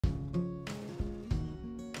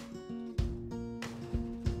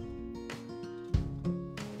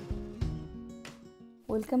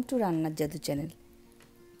Welcome to রান্নার জাদু channel.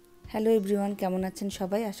 Hello everyone, কেমন আছেন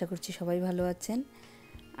সবাই? আশা করছি সবাই ভালো আছেন।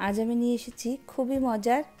 আজ আমি নিয়ে এসেছি খুবই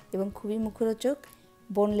মজার এবং খুবই মুখরোচক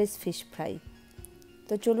বোনলেস ফিশ ফ্রাই।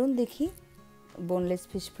 তো চলুন দেখি বোনলেস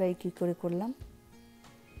ফিশ ফ্রাই কী করে করলাম।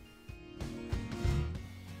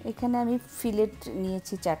 এখানে আমি ফিলেট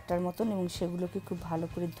নিয়েছি 4টার মতন এবং সেগুলোকে খুব ভালো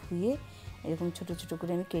করে ধুয়ে এরকম ছোট ছোট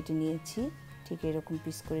করে আমি কেটে নিয়েছি। ঠিক এরকম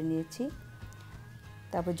পিস করে নিয়েছি।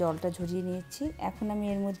 তারপর জলটা ঝরিয়ে নিয়েছি। এখন আমি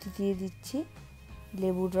এর মধ্যে দিয়ে দিচ্ছি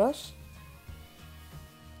লেবুর রস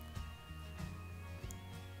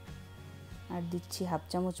আর দিচ্ছি 1/2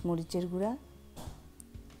 চামচ মরিচের গুঁড়া,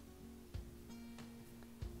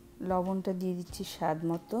 লবণটা দিয়ে দিচ্ছি স্বাদ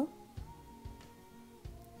মতো,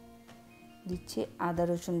 দিচ্ছি আদা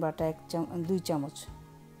রসুন বাটা 2 চামচ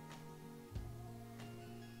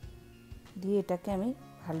দিয়ে এটাকে আমি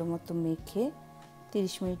ভালো মতো মেখে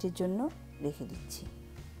 30 মিনিটের জন্য রেখে দিচ্ছি।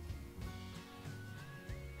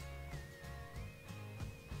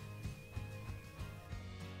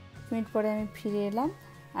 মিনিট পরে আমি ফিরে এলাম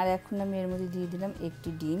আর এখন আমি এর মধ্যে দিয়ে দিলাম একটি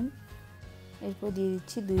ডিম, এরপর দিয়ে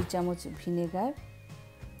দিচ্ছি 2 চামচ ভিনেগার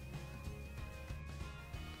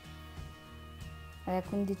আর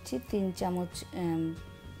এখন দিচ্ছি 3 চামচ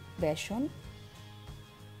বেসন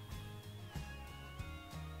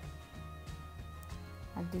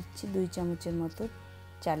আর দিচ্ছি 2 চামচের মতো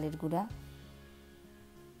চালের গুঁড়া।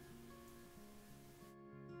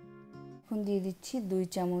 এখন দিয়ে দিচ্ছি 2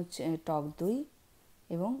 চামচ টক দই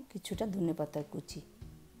এবং কিছুটা ধনেপাতার কুচি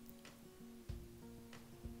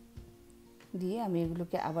দিয়ে আমি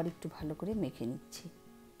এগুলোকে আবার একটু ভালো করে মেখে নিচ্ছি।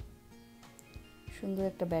 সুন্দর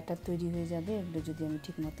একটা ব্যাটার তৈরি হয়ে যাবে এগুলো যদি আমি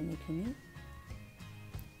ঠিক মতো মেখে নিই।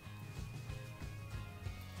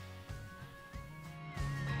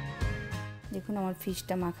 দেখুন আমার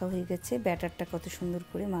ফিশটা মাখা হয়ে গেছে, ব্যাটারটা কত সুন্দর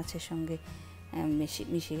করে মাছের সঙ্গে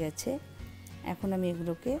মিশে গেছে। এখন আমি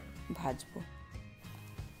এগুলোকে ভাজবো।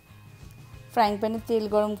 ফ্রাইং প্যানে তেল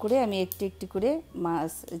গরম করে আমি একটু একটু করে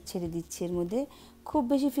মাছ ছেড়ে দিচ্ছি এর মধ্যে। খুব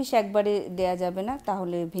বেশি ফিশ একবারে দেয়া যাবে না,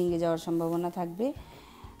 তাহলে ভেঙে যাওয়ার সম্ভাবনা থাকবে।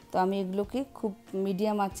 তো আমি এগুলোকে খুব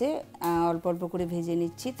মিডিয়াম আঁচে অল্প অল্প করে ভেজে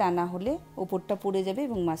নিচ্ছি, তা না হলে ওপরটা পুড়ে যাবে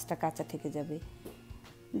এবং মাছটা কাঁচা থেকে যাবে।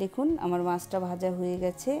 দেখুন আমার মাছটা ভাজা হয়ে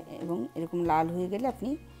গেছে এবং এরকম লাল হয়ে গেলে আপনি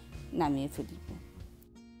নামিয়ে ফেলবেন।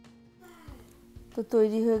 তো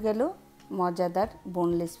তৈরি হয়ে গেল মজাদার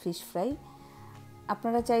বোনলেস ফিশ ফ্রাই।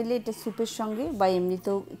 আপনারা চাইলে এটা স্যুপের সঙ্গে বা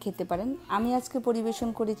এমনিতেও খেতে পারেন। আমি আজকে পরিবেশন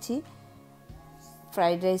করেছি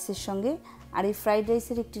ফ্রাইড রাইসের সঙ্গে। আর এই ফ্রাইড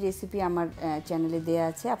রাইসের একটি রেসিপি আমার চ্যানেলে দেয়া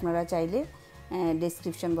আছে, আপনারা চাইলে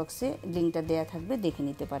ডেসক্রিপশন বক্সে লিঙ্কটা দেয়া থাকবে, দেখে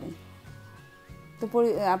নিতে পারেন। তো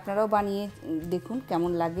আপনারাও বানিয়ে দেখুন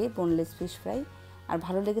কেমন লাগে বোনলেস ফিশ ফ্রাই। আর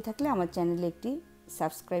ভালো লেগে থাকলে আমার চ্যানেলে একটি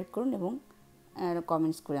সাবস্ক্রাইব করুন এবং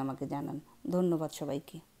কমেন্টস করে আমাকে জানান। ধন্যবাদ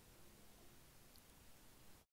সবাইকে।